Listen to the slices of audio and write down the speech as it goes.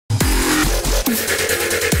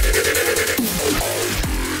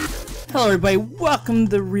Hello everybody, welcome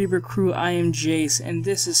to the Reaver crew. I am Jace, and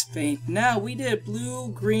this is Faint. Now, we did blue,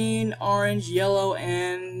 green, orange, yellow,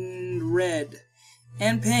 and red.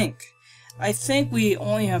 And pink. I think we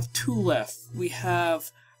only have two left. We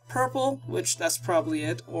have purple, which that's probably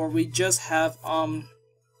it, or we just have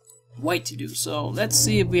white to do. So, let's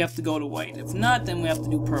see if we have to go to white. If not, then we have to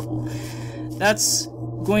do purple. That's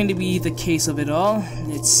going to be the case of it all.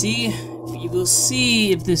 Let's see. We will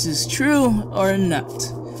see if this is true or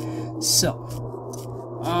not. So,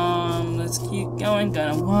 let's keep going.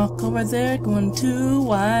 Gonna walk over there, going to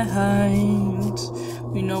white.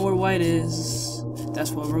 We know where white is. That's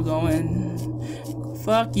where we're going.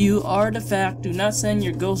 Fuck you, artifact. Do not send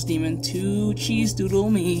your ghost demon to cheese doodle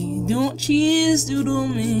me. Don't cheese doodle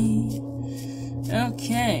me.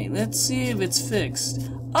 Okay, let's see if it's fixed.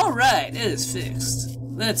 Alright, it is fixed.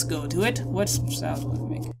 Let's go to it. What sounds would it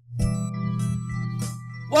make?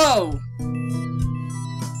 Whoa!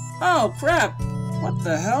 Oh crap! What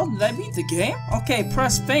the hell? Did I beat the game? Okay,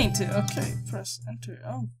 press faint. Okay, press enter.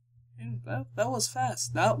 Oh, that was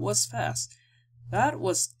fast. That was fast. That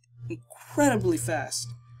was incredibly fast.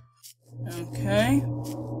 Okay,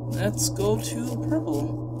 let's go to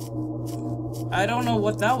purple. I don't know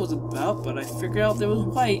what that was about, but I figured out there was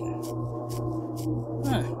white.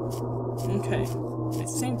 Huh. Okay, I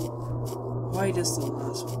think white is the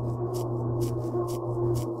last one.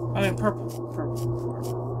 I mean purple.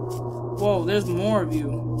 Whoa, there's more of you.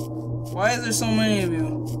 Why is there so many of you?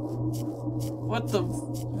 What the...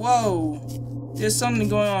 Whoa! There's something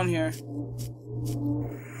going on here.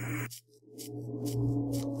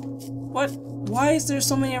 What? Why is there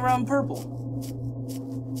so many around purple?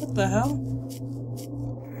 What the hell?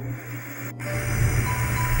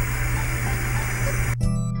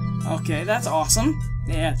 Okay, that's awesome.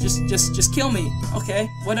 Yeah, just kill me. Okay,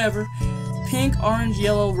 whatever. Pink, orange,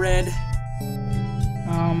 yellow, red.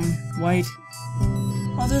 White.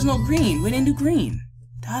 Oh, there's no green. We didn't do green.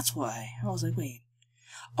 That's why. I was like, wait.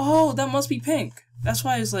 Oh, that must be pink. That's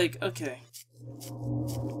why I was like, okay.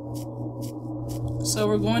 So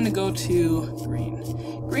we're going to go to green.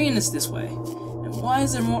 Green is this way. And why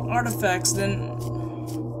is there more artifacts than...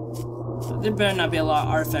 There better not be a lot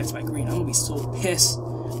of artifacts by green. I'm gonna be so pissed.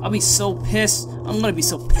 I'll be so pissed. I'm gonna be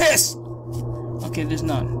so pissed! Okay, there's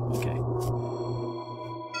none. Okay.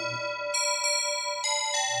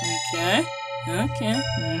 Okay.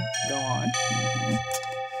 Go on.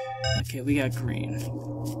 Okay, we got green. I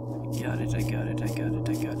got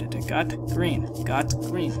green. Got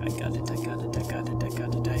green. I got it.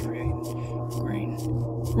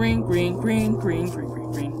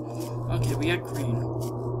 Green. Okay, we got green.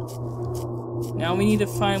 Now we need to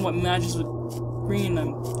find what matches with green,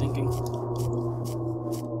 I'm thinking.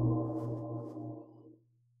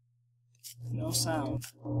 No sound.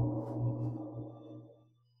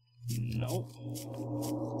 Nope.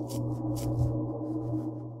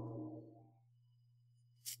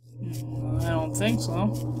 I don't think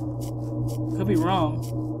so. Could be wrong.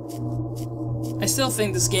 I still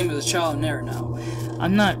think this game is a trial and error now.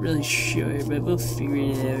 I'm not really sure, but we'll figure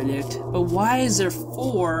it out. But why is there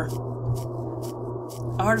 4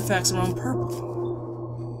 artifacts around purple?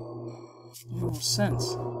 No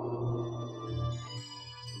sense.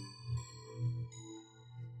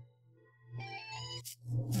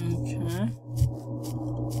 Okay.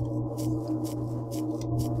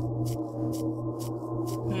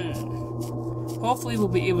 Hopefully we'll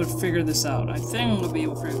be able to figure this out. I think we'll be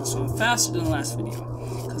able to figure this out faster than the last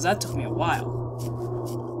video, because that took me a while.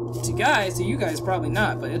 To you guys probably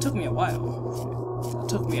not, but it took me a while. It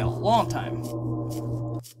took me a long time.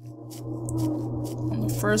 On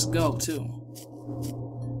the first go, too.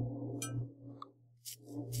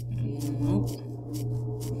 Nope.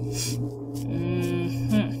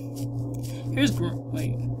 Here's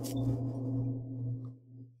wait.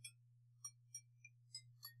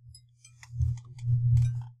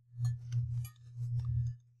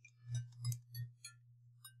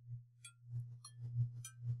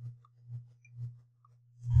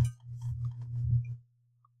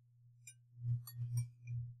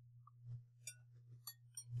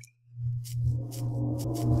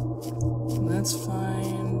 Let's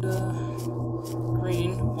find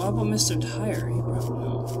green. What about Mr. Tire? He probably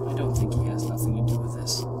no. I don't think he has nothing to do with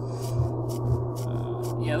this.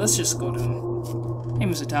 Yeah, let's just go to him. Hey,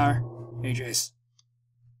 Mr. Tire. Hey, Jace.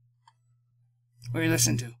 What are you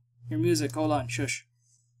listening to? Your music. Hold on. Shush.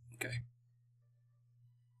 Okay.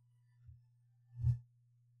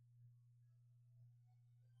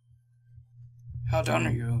 How done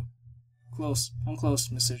are you? Close. I'm close,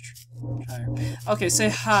 Mr. Tire. Okay, say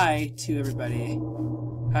hi to everybody.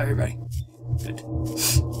 Hi, everybody. Good.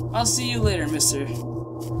 I'll see you later, Mr.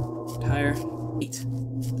 Tire. 8.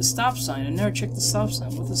 The stop sign. I never checked the stop sign.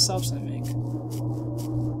 What does the stop sign make?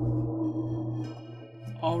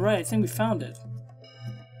 Alright, I think we found it.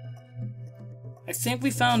 I think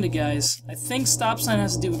we found it, guys. I think stop sign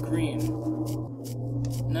has to do with green.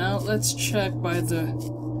 Now, let's check by the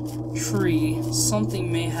tree.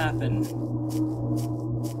 Something may happen.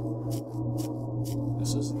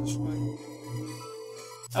 This is this way.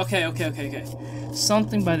 Okay.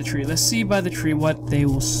 Something by the tree. Let's see by the tree what they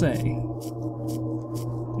will say.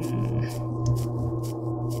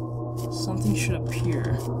 Something should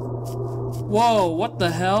appear. Whoa, what the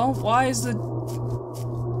hell? Why is the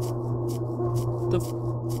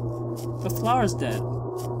flower's dead?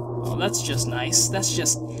 Oh, that's just nice. That's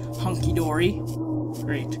just hunky-dory.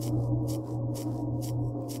 Great.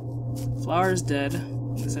 Flower is dead. I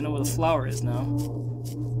guess I know where the flower is now.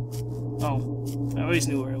 Oh, I always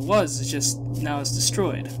knew where it was. It's just now it's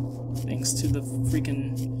destroyed. Thanks to the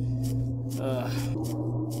freaking...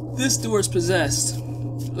 This door is possessed.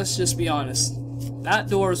 Let's just be honest. That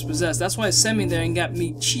door is possessed. That's why it sent me there and got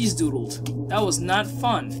me cheese doodled. That was not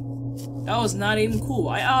fun. That was not even cool.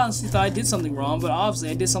 I honestly thought I did something wrong, but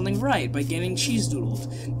obviously I did something right by getting cheese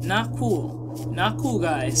doodled. Not cool. Not cool,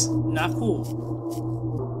 guys. Not cool.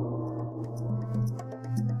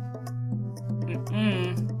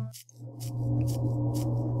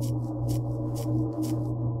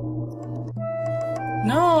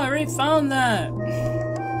 No, I already found that.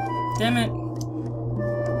 Damn it.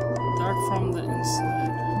 Dark from the inside.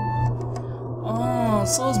 Oh,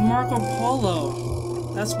 so is Marco Polo.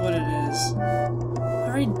 That's what it is. I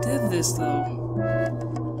already did this though.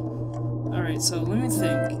 Alright, so let me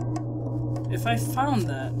think. If I found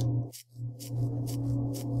that,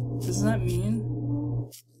 does that mean?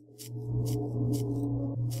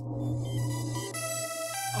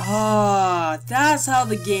 Ah, that's how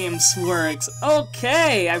the game works.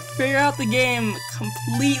 Okay, I figured out the game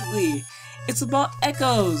completely. It's about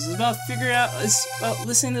echoes. It's about figuring out. It's about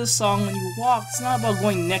listening to the song when you walk. It's not about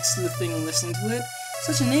going next to the thing and listening to it.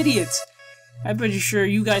 Such an idiot. I'm pretty sure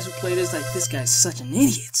you guys who play this like this guy's such an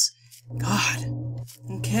idiot. God.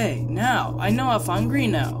 Okay, now I know I found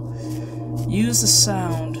green now. Use the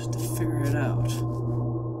sound to figure it out.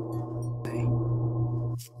 Okay.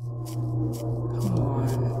 Come on.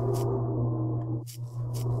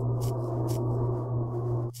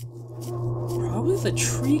 Probably the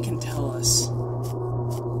tree can tell us.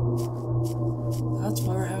 That's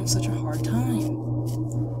why we're having such a hard time.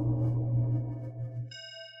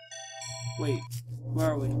 Wait, where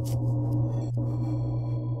are we?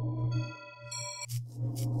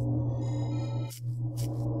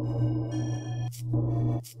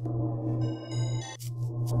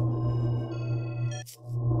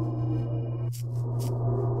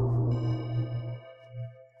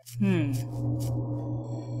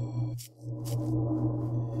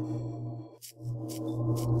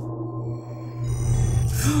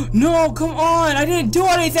 No, come on! I didn't do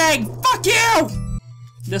anything! Fuck you!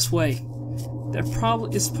 This way.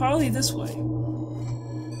 It's probably this way.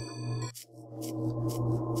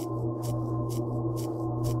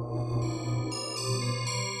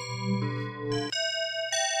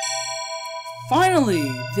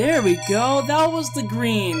 Finally! There we go! That was the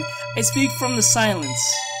green! I speak from the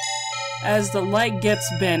silence. As the light gets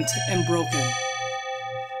bent and broken,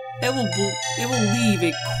 it will leave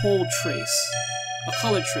a cold trace. A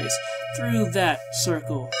color trace. Through that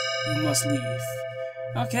circle you must leave.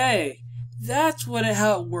 Okay, that's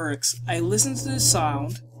how it works. I listen to the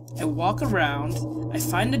sound, I walk around, I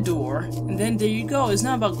find a door, and then there you go. It's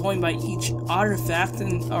not about going by each artifact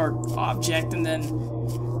or object and then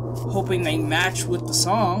hoping they match with the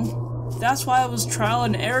song. That's why it was trial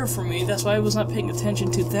and error for me. That's why I was not paying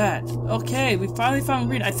attention to that. Okay, we finally found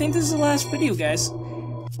green. I think this is the last video, guys.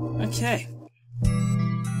 Okay.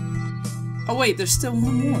 Oh wait, there's still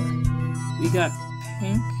one more. We got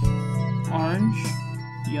pink, orange,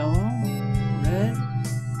 yellow, red,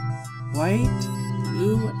 white,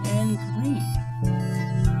 blue, and green.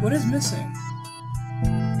 What is missing?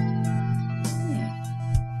 Am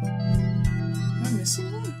I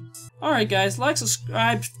missing one? Alright guys, like,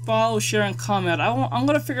 subscribe, follow, share, and comment. I'm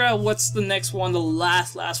gonna figure out what's the next one, the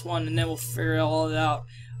last one, and then we'll figure all it out.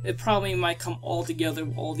 It probably might come all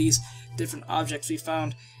together, all these different objects we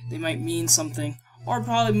found. They might mean something, or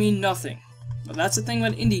probably mean nothing. But that's the thing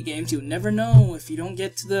about indie games, you'll never know if you don't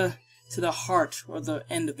get to the heart or the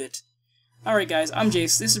end of it. Alright guys, I'm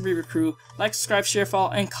Jace, this is Reaver Crew. Like, subscribe, share, follow,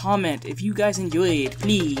 and comment. If you guys enjoyed,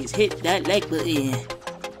 please hit that like button.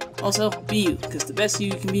 Also, be you, because the best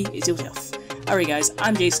you can be is yourself. Alright guys,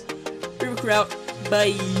 I'm Jace, Reaver Crew out,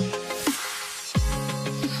 bye!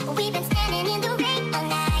 We've been standing in the rain all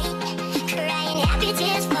night.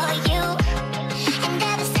 bitches.